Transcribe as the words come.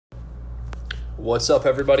What's up,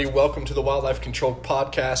 everybody? Welcome to the Wildlife Control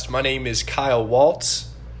Podcast. My name is Kyle Waltz,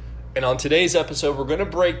 and on today's episode, we're going to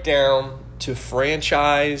break down to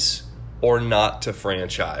franchise or not to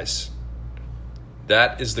franchise.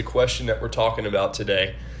 That is the question that we're talking about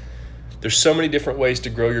today. There's so many different ways to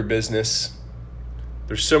grow your business.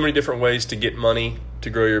 There's so many different ways to get money to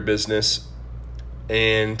grow your business,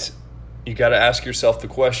 and you got to ask yourself the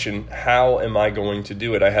question, how am I going to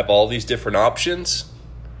do it? I have all these different options.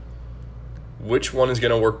 Which one is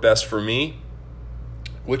going to work best for me?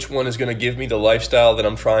 Which one is going to give me the lifestyle that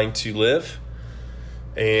I'm trying to live?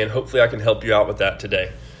 And hopefully I can help you out with that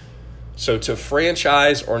today. So to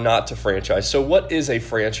franchise or not to franchise. So what is a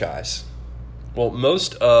franchise? Well,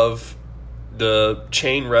 most of the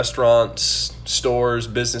chain restaurants, stores,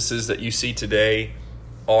 businesses that you see today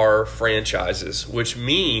are franchises, which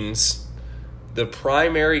means the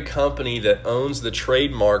primary company that owns the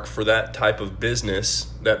trademark for that type of business,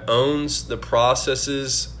 that owns the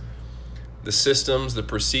processes, the systems, the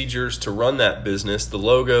procedures to run that business, the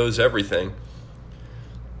logos, everything,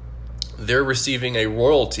 they're receiving a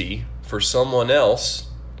royalty for someone else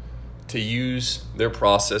to use their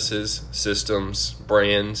processes, systems,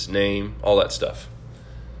 brands, name, all that stuff.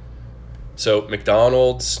 So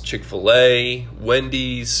McDonald's, Chick-fil-A,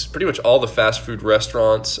 Wendy's, pretty much all the fast food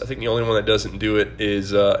restaurants. I think the only one that doesn't do it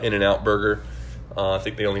is In-N-Out Burger. I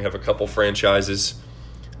think they only have a couple franchises.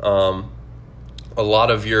 A lot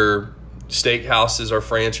of your steakhouses are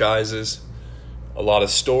franchises. A lot of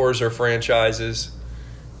stores are franchises.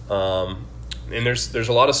 And there's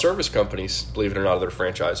a lot of service companies, believe it or not, that are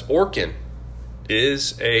franchise. Orkin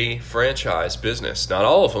is a franchise business. Not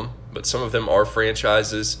all of them, but some of them are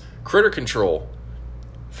franchises. Critter Control,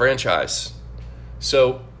 franchise.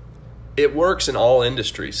 So it works in all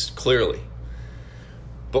industries, clearly.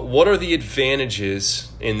 But what are the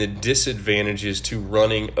advantages and the disadvantages to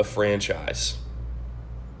running a franchise?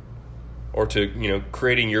 Or to,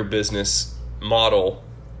 creating your business model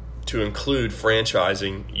to include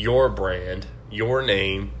franchising your brand, your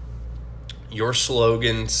name, your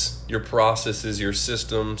slogans, your processes, your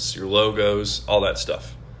systems, your logos, all that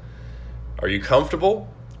stuff. Are you comfortable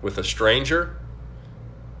with a stranger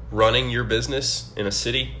running your business in a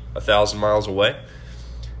city 1,000 miles away?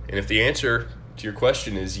 And if the answer to your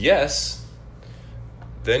question is yes,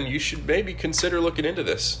 then you should maybe consider looking into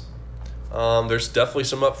this. There's definitely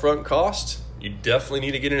some upfront costs. You definitely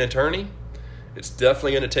need to get an attorney. It's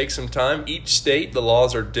definitely going to take some time. Each state, the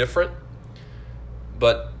laws are different,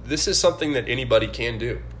 but this is something that anybody can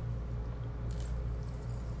do.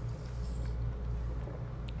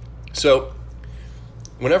 So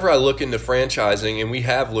whenever I look into franchising, and we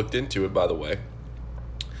have looked into it, by the way,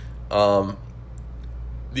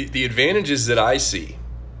 the advantages that I see,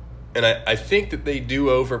 and I think that they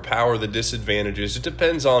do overpower the disadvantages. It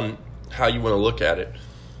depends on how you want to look at it.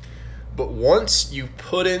 But once you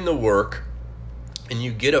put in the work and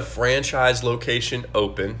you get a franchise location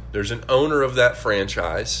open, there's an owner of that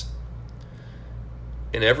franchise,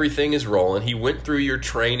 and everything is rolling. He went through your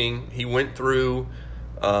training. He went through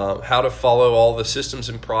how to follow all the systems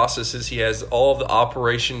and processes. He has all of the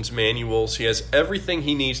operations manuals. He has everything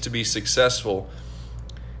he needs to be successful.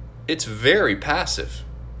 It's very passive.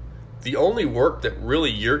 The only work that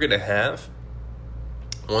really you're going to have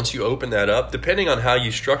once you open that up, depending on how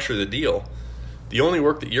you structure the deal, the only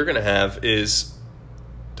work that you're going to have is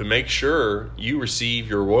to make sure you receive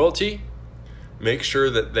your royalty, make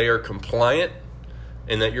sure that they are compliant,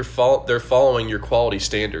 and that they're following your quality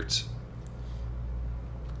standards.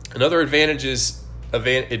 Another advantage is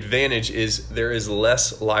there is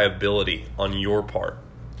less liability on your part.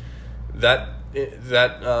 That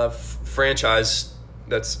franchise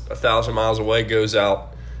that's 1,000 miles away goes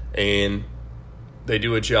out and they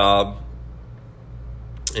do a job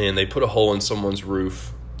and they put a hole in someone's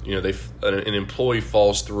roof. An employee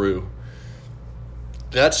falls through.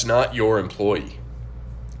 That's not your employee.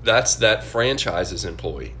 That's that franchise's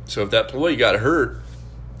employee. So if that employee got hurt,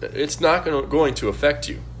 it's not going to affect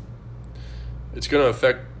you. It's going to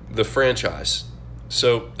affect the franchise.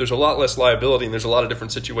 So there's a lot less liability, and there's a lot of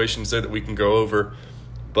different situations there that we can go over,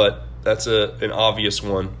 but that's an obvious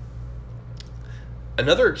one.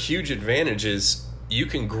 Another huge advantage is you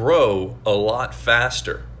can grow a lot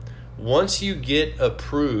faster. Once you get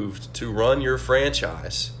approved to run your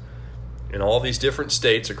franchise in all these different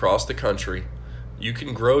states across the country, you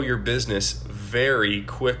can grow your business very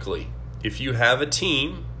quickly. If you have a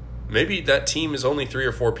team, maybe that team is only 3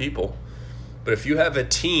 or 4 people, but if you have a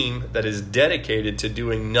team that is dedicated to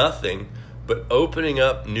doing nothing but opening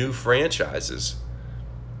up new franchises,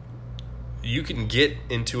 you can get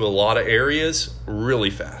into a lot of areas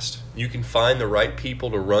really fast. You can find the right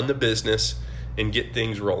people to run the business, and get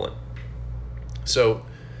things rolling. So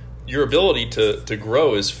your ability to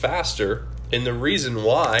grow is faster, and the reason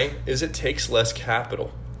why is it takes less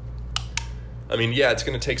capital. I mean, yeah, it's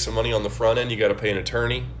going to take some money on the front end. You got to pay an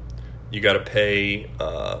attorney. You got to pay,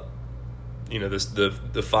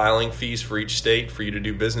 the filing fees for each state for you to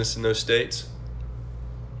do business in those states.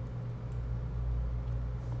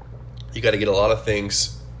 You got to get a lot of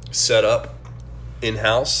things set up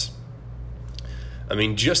in-house. I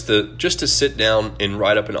mean, just to sit down and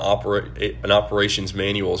write up an operations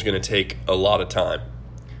manual is going to take a lot of time.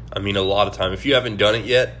 I mean, a lot of time. If you haven't done it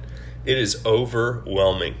yet, it is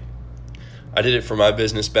overwhelming. I did it for my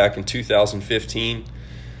business back in 2015.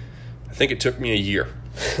 I think it took me a year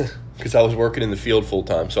because I was working in the field full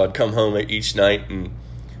time. So I'd come home each night and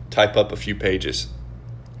type up a few pages.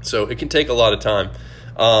 So it can take a lot of time.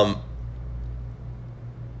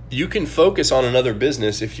 You can focus on another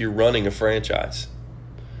business if you're running a franchise.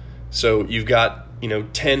 So you've got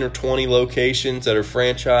 10 or 20 locations that are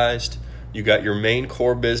franchised. You got your main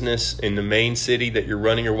core business in the main city that you're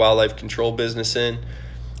running your wildlife control business in.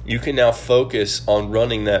 You can now focus on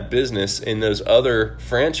running that business. In those other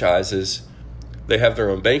franchises, they have their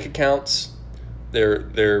own bank accounts.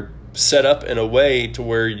 They're set up in a way to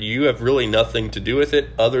where you have really nothing to do with it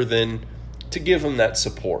other than to give them that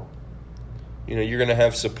support. You're going to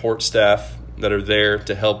have support staff that are there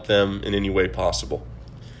to help them in any way possible.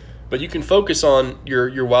 But you can focus on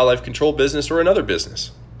your wildlife control business or another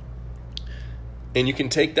business. And you can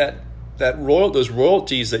take those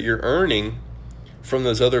royalties that you're earning from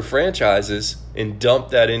those other franchises and dump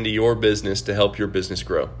that into your business to help your business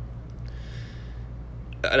grow.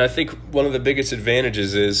 And I think one of the biggest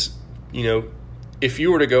advantages is, if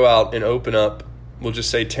you were to go out and open up, we'll just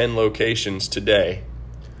say 10 locations today,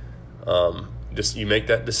 you make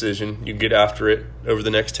that decision, you get after it. Over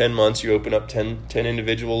the next 10 months, you open up 10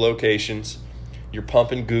 individual locations. You're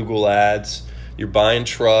pumping Google ads. You're buying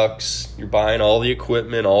trucks. You're buying all the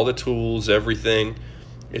equipment, all the tools, everything.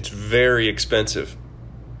 It's very expensive.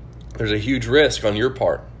 There's a huge risk on your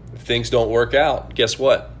part. If things don't work out, guess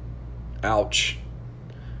what? Ouch.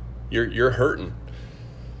 You're hurting.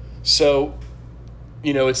 So,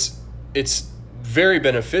 it's very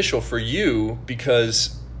beneficial for you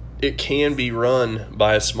because it can be run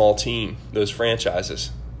by a small team, those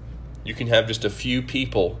franchises. You can have just a few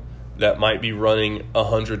people that might be running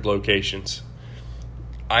 100 locations.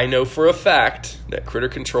 I know for a fact that Critter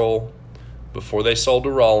Control, before they sold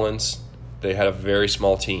to Rollins, they had a very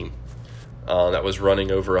small team that was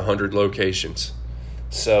running over 100 locations.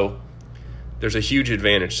 So there's a huge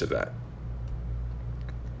advantage to that.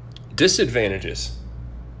 Disadvantages,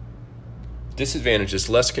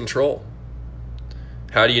 less control.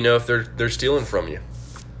 How do you know if they're stealing from you?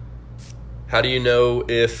 How do you know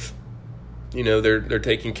if they're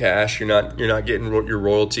taking cash? You're not getting your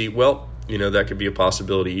royalty. Well, that could be a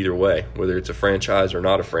possibility either way. Whether it's a franchise or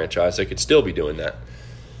not a franchise, they could still be doing that.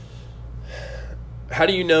 How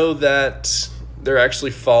do you know that they're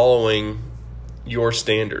actually following your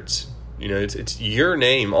standards? It's your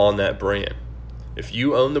name on that brand. If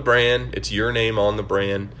you own the brand, it's your name on the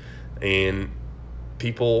brand, and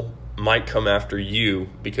people might come after you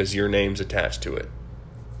because your name's attached to it.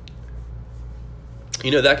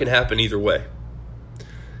 That can happen either way.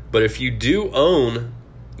 But if you do own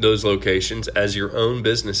those locations as your own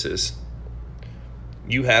businesses,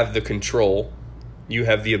 you have the control, you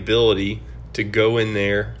have the ability to go in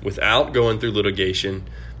there without going through litigation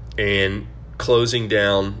and closing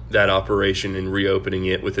down that operation and reopening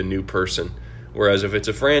it with a new person. Whereas if it's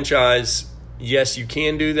a franchise, yes, you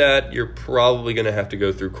can do that. You're probably going to have to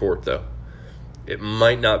go through court, though. It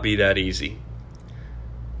might not be that easy.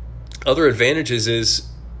 Other advantages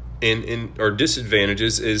or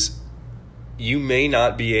disadvantages is you may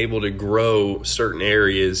not be able to grow certain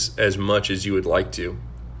areas as much as you would like to.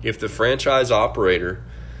 If the franchise operator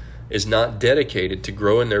is not dedicated to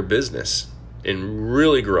growing their business and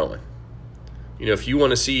really growing, if you want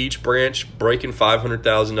to see each branch breaking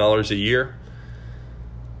 $500,000 a year,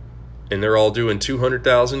 and they're all doing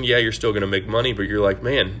 $200,000, yeah, you're still going to make money, but you're like,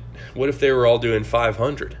 man, what if they were all doing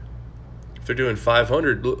 500? If they're doing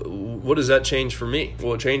 500, what does that change for me?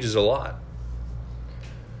 Well, it changes a lot.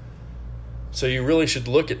 So you really should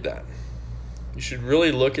look at that. You should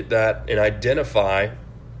really look at that and identify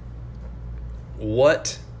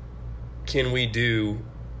what can we do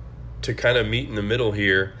to kind of meet in the middle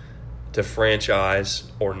here to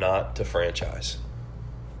franchise or not to franchise.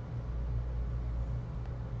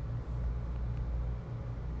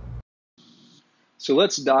 So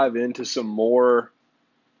let's dive into some more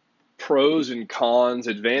pros and cons,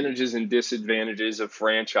 advantages and disadvantages of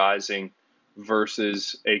franchising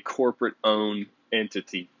versus a corporate owned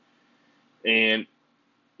entity. And,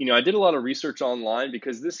 I did a lot of research online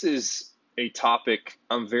because this is a topic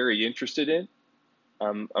I'm very interested in.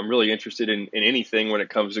 I'm really interested in anything when it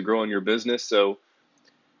comes to growing your business. So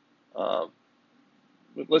um,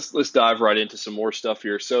 let's dive right into some more stuff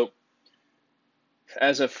here. So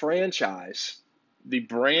as a franchise, the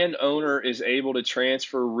brand owner is able to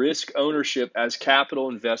transfer risk ownership as capital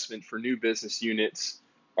investment for new business units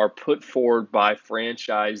are put forward by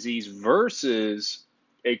franchisees versus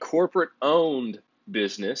a corporate owned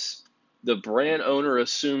business. The brand owner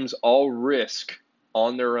assumes all risk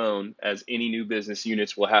on their own, as any new business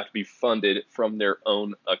units will have to be funded from their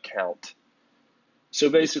own account. So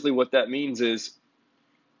basically what that means is,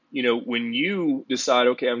 when you decide,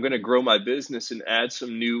 okay, I'm going to grow my business and add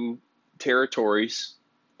some new territories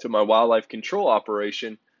to my wildlife control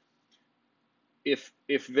operation, if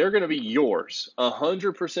they're going to be yours,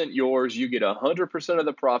 100% yours, you get 100% of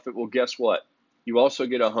the profit. Well, guess what? You also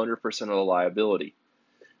get 100% of the liability.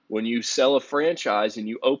 When you sell a franchise and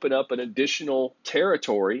you open up an additional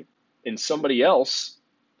territory in somebody else,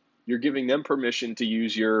 you're giving them permission to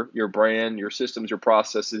use your brand, your systems, your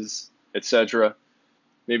processes, etc.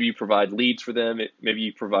 Maybe you provide leads for them. Maybe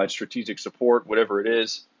you provide strategic support, whatever it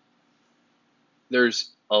is.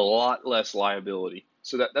 There's a lot less liability.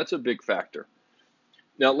 So that's a big factor.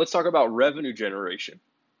 Now let's talk about revenue generation.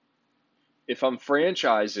 If I'm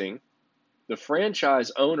franchising, the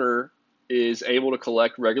franchise owner is able to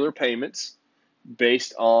collect regular payments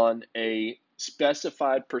based on a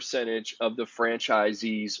specified percentage of the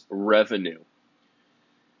franchisee's revenue.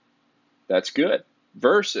 That's good.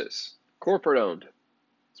 Versus corporate owned.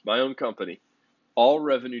 It's my own company. All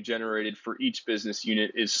revenue generated for each business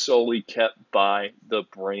unit is solely kept by the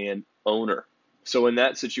brand owner. So in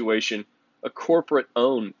that situation, a corporate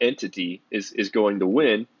owned entity is going to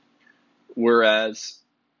win, whereas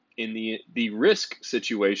in the risk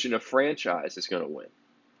situation, a franchise is going to win.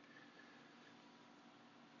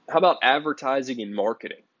 How about advertising and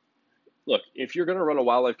marketing? Look, if you're going to run a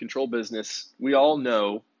wildlife control business, we all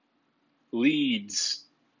know leads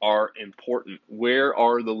are important. Where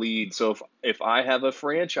are the leads? So if I have a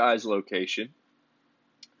franchise location,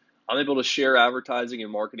 I'm able to share advertising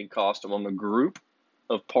and marketing costs among a group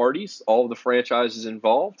of parties, all of the franchises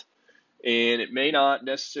involved, and it may not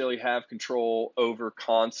necessarily have control over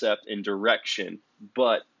concept and direction,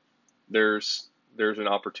 but there's an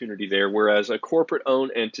opportunity there. Whereas a corporate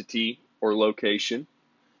owned entity or location,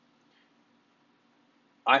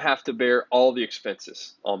 I have to bear all the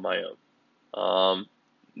expenses on my own.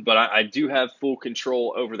 But I do have full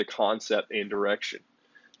control over the concept and direction.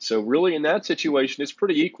 So really in that situation, it's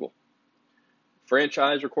pretty equal.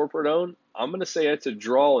 Franchise or corporate owned, I'm going to say it's a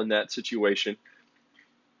draw in that situation.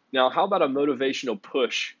 Now, how about a motivational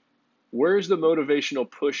push? Where's the motivational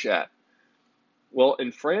push at? Well,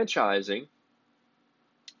 in franchising,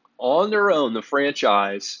 on their own, the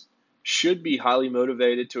franchise should be highly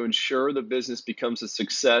motivated to ensure the business becomes a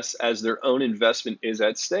success as their own investment is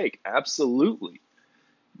at stake. Absolutely.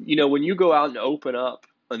 When you go out and open up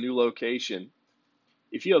a new location,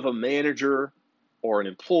 if you have a manager or an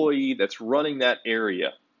employee that's running that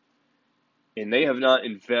area and they have not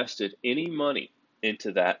invested any money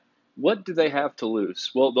into that, what do they have to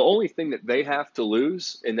lose? Well, the only thing that they have to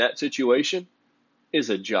lose in that situation is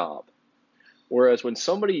a job. Whereas when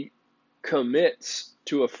somebody commits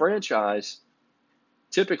to a franchise,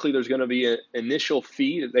 typically there's going to be an initial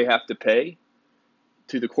fee that they have to pay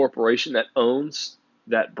to the corporation that owns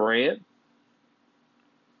that brand.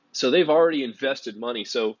 So they've already invested money.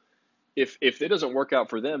 So if it doesn't work out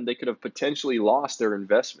for them, they could have potentially lost their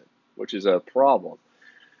investment, which is a problem.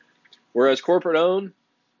 Whereas corporate owned,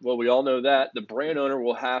 well, we all know that the brand owner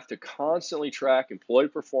will have to constantly track employee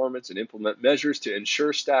performance and implement measures to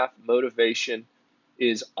ensure staff motivation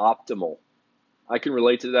is optimal. I can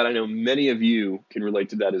relate to that. I know many of you can relate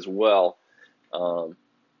to that as well. I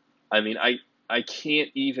can't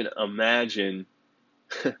even imagine,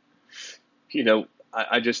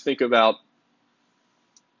 I just think about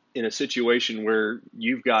in a situation where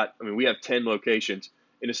we have 10 locations.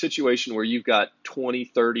 In a situation where you've got 20,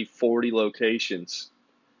 30, 40 locations,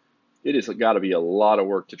 it has got to be a lot of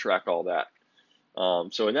work to track all that.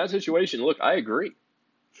 So in that situation, look, I agree.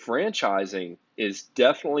 Franchising is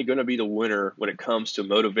definitely going to be the winner when it comes to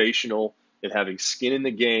motivational and having skin in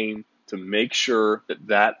the game to make sure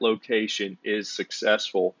that location is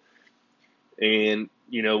successful. And,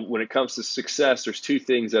 when it comes to success, there's two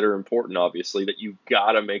things that are important, obviously, that you've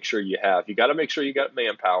got to make sure you have. You got to make sure you got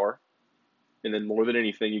manpower. And then more than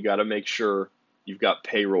anything, you got to make sure you've got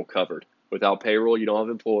payroll covered. Without payroll, you don't have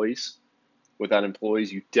employees. without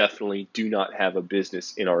employees, you definitely do not have a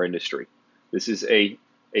business in our industry. This is a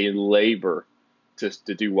labor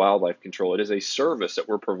to do wildlife control. It is a service that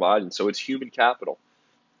we're providing, so it's human capital.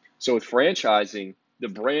 So with franchising, the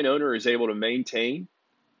brand owner is able to maintain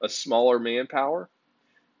a smaller manpower.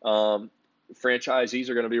 Franchisees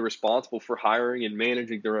are going to be responsible for hiring and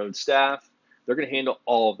managing their own staff. They're going to handle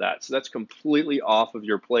all of that. So that's completely off of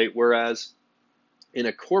your plate. Whereas in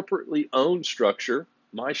a corporately owned structure,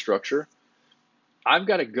 my structure, I've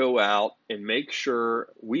got to go out and make sure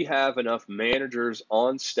we have enough managers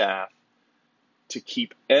on staff to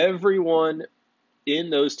keep everyone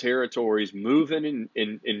in those territories moving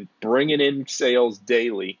and bringing in sales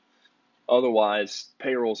daily. Otherwise,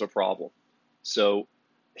 payroll's a problem. So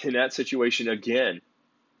in that situation, again,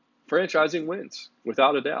 franchising wins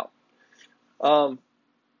without a doubt. How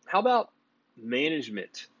about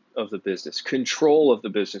management of the business, control of the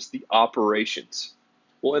business, the operations?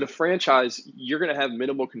 Well, in a franchise, you're going to have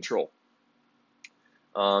minimal control.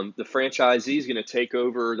 The franchisee is going to take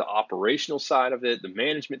over the operational side of it, the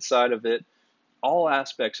management side of it, all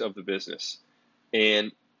aspects of the business.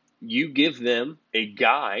 And you give them a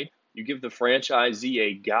guide, you give the franchisee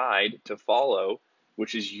a guide to follow,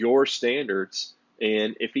 which is your standards.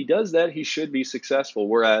 And if he does that, he should be successful.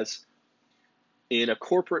 Whereas in a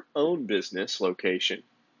corporate-owned business location,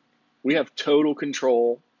 we have total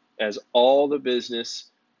control as all the business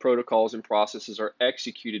protocols and processes are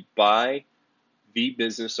executed by the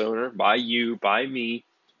business owner, by you, by me,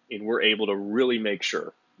 and we're able to really make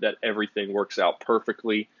sure that everything works out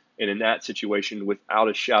perfectly. And in that situation, without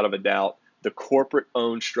a shadow of a doubt, the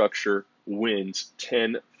corporate-owned structure wins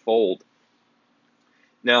tenfold.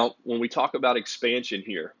 Now, when we talk about expansion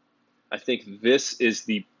here, I think this is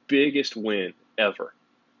the biggest win ever.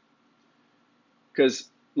 Because,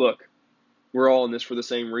 look, we're all in this for the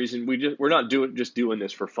same reason. We're not doing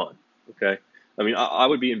this for fun, okay? I mean, I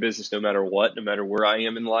would be in business no matter what, no matter where I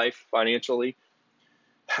am in life financially.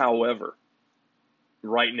 However,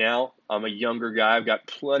 right now, I'm a younger guy. I've got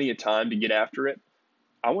plenty of time to get after it.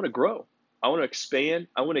 I want to grow. I want to expand.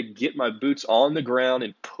 I want to get my boots on the ground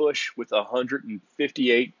and push with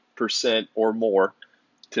 158% or more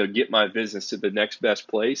to get my business to the next best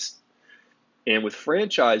place. And with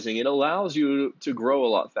franchising, it allows you to grow a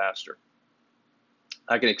lot faster.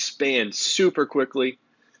 I can expand super quickly.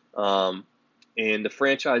 And the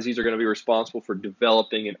franchisees are going to be responsible for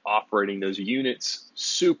developing and operating those units.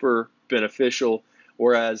 Super beneficial.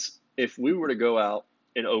 Whereas if we were to go out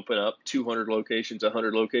and open up 200 locations,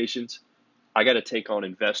 100 locations, I got to take on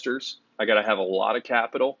investors. I got to have a lot of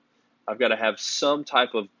capital. I've got to have some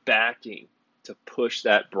type of backing to push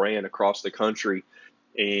that brand across the country.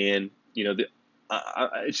 And,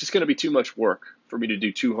 it's just going to be too much work for me to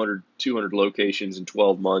do 200 locations in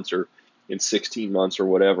 12 months or in 16 months or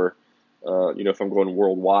whatever. If I'm going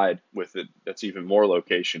worldwide with it, that's even more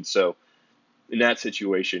locations. So in that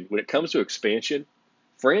situation, when it comes to expansion,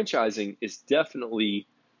 franchising is definitely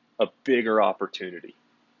a bigger opportunity.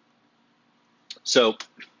 So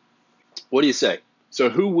what do you say? So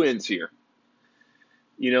who wins here?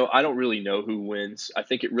 I don't really know who wins. I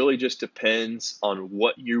think it really just depends on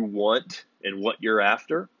what you want and what you're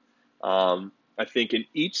after. I think in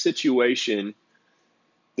each situation,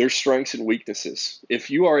 there's strengths and weaknesses. If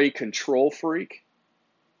you are a control freak,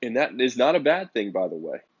 and that is not a bad thing, by the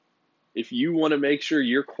way, if you want to make sure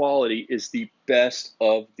your quality is the best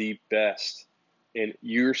of the best and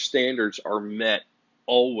your standards are met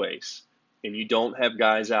always, and you don't have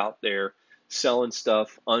guys out there selling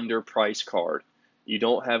stuff under price card, you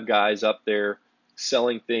don't have guys up there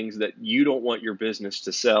selling things that you don't want your business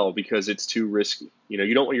to sell because it's too risky.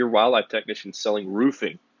 You don't want your wildlife technician selling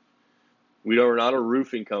roofing. We are not a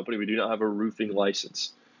roofing company. We do not have a roofing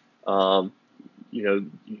license. You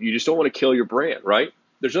just don't want to kill your brand, right?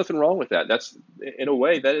 There's nothing wrong with that. That's, in a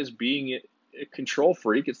way, that is being a control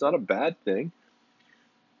freak. It's not a bad thing.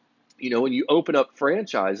 When you open up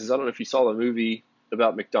franchises, I don't know if you saw the movie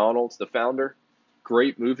about McDonald's, The Founder.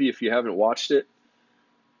 Great movie if you haven't watched it.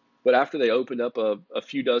 But after they opened up a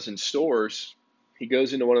few dozen stores, he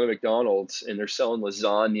goes into one of the McDonald's and they're selling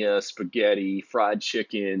lasagna, spaghetti, fried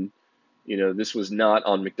chicken. This was not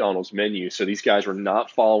on McDonald's menu. So these guys were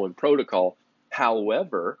not following protocol.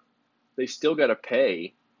 However, they still got to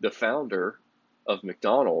pay the founder of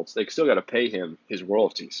McDonald's. They still got to pay him his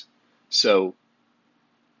royalties. So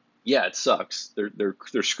yeah, it sucks. They're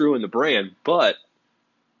screwing the brand, but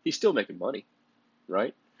he's still making money,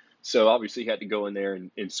 right? So obviously he had to go in there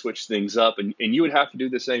and switch things up. And you would have to do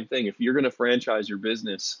the same thing. If you're going to franchise your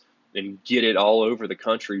business and get it all over the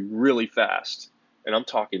country really fast, and I'm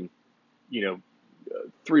talking, 3-4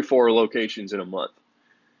 locations in a month,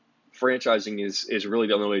 franchising is really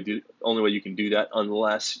the only way you can do that,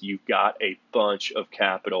 unless you've got a bunch of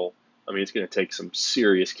capital. I mean, it's going to take some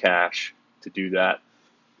serious cash to do that.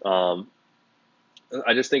 I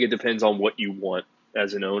just think it depends on what you want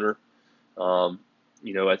as an owner.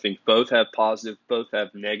 I think both have positives, both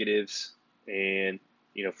have negatives, and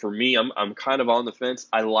for me, I'm kind of on the fence.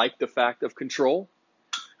 I like the fact of control.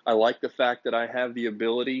 I like the fact that I have the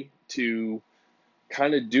ability to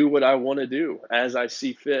kind of do what I want to do as I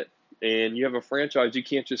see fit. And you have a franchise, you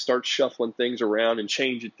can't just start shuffling things around and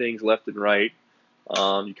changing things left and right.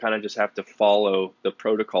 You kind of just have to follow the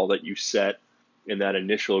protocol that you set in that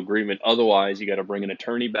initial agreement. Otherwise, you got to bring an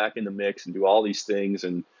attorney back in the mix and do all these things.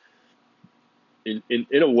 And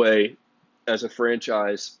in a way, as a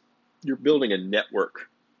franchise, you're building a network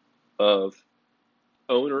of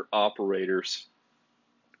owner operators,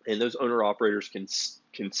 and those owner operators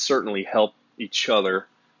can certainly help each other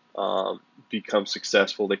become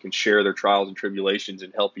successful. They can share their trials and tribulations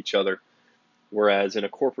and help each other. Whereas in a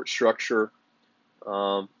corporate structure,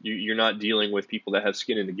 you're not dealing with people that have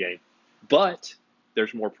skin in the game. But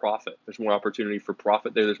there's more profit. There's more opportunity for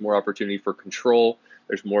profit there. There's more opportunity for control.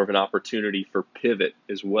 There's more of an opportunity for pivot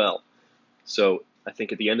as well. So I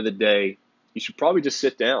think at the end of the day, you should probably just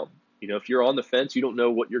sit down. If you're on the fence, you don't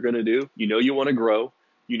know what you're going to do. You want to grow.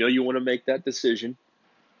 You want to make that decision.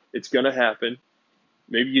 It's going to happen.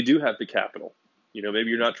 Maybe you do have the capital. Maybe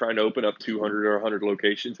you're not trying to open up 200 or 100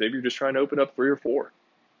 locations. Maybe you're just trying to open up 3 or 4.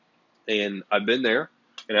 And I've been there.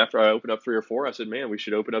 And after I opened up 3 or 4, I said, man, we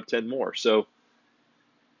should open up 10 more. So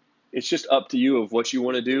it's just up to you of what you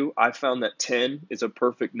want to do. I found that 10 is a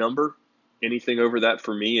perfect number. Anything over that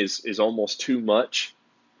for me is almost too much.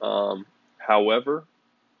 However,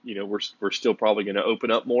 we're still probably going to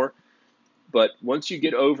open up more. But once you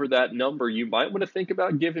get over that number, you might want to think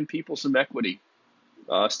about giving people some equity.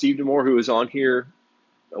 Steve Damore, who was on here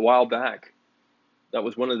a while back, that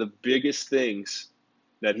was one of the biggest things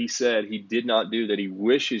that he said he did not do that he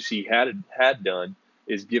wishes he had done,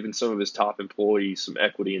 is given some of his top employees some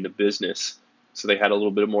equity in the business, so they had a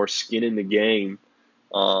little bit more skin in the game,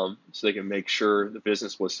 so they can make sure the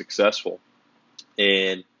business was successful.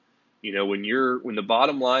 And when the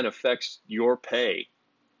bottom line affects your pay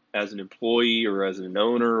as an employee or as an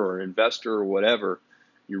owner or an investor or whatever,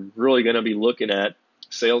 you're really going to be looking at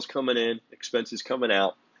sales coming in, expenses coming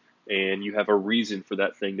out, and you have a reason for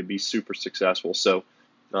that thing to be super successful. So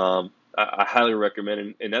I highly recommend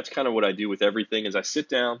it. And that's kind of what I do with everything is I sit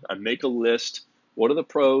down, I make a list. What are the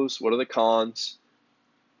pros? What are the cons?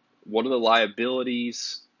 What are the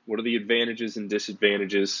liabilities? What are the advantages and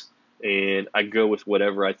disadvantages? And I go with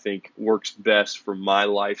whatever I think works best for my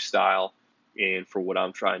lifestyle and for what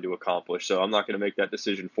I'm trying to accomplish. So I'm not going to make that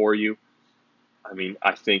decision for you. I mean,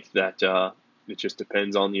 I think that it just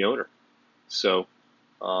depends on the owner. So,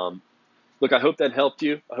 look, I hope that helped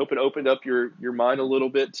you. I hope it opened up your mind a little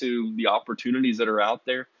bit to the opportunities that are out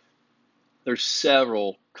there. There's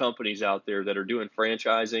several companies out there that are doing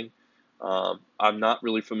franchising. I'm not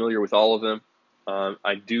really familiar with all of them.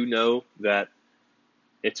 I do know that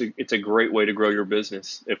it's a great way to grow your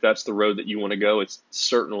business. If that's the road that you want to go, it's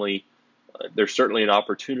certainly there's certainly an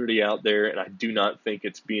opportunity out there, and I do not think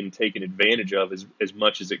it's being taken advantage of as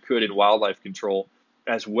much as it could in wildlife control,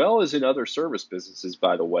 as well as in other service businesses,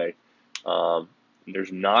 by the way.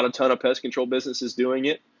 There's not a ton of pest control businesses doing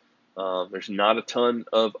it. There's not a ton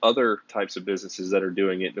of other types of businesses that are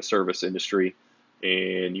doing it in the service industry,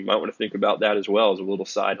 and you might want to think about that as well as a little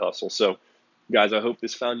side hustle. So, guys, I hope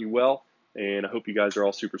this found you well, and I hope you guys are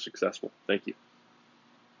all super successful. Thank you.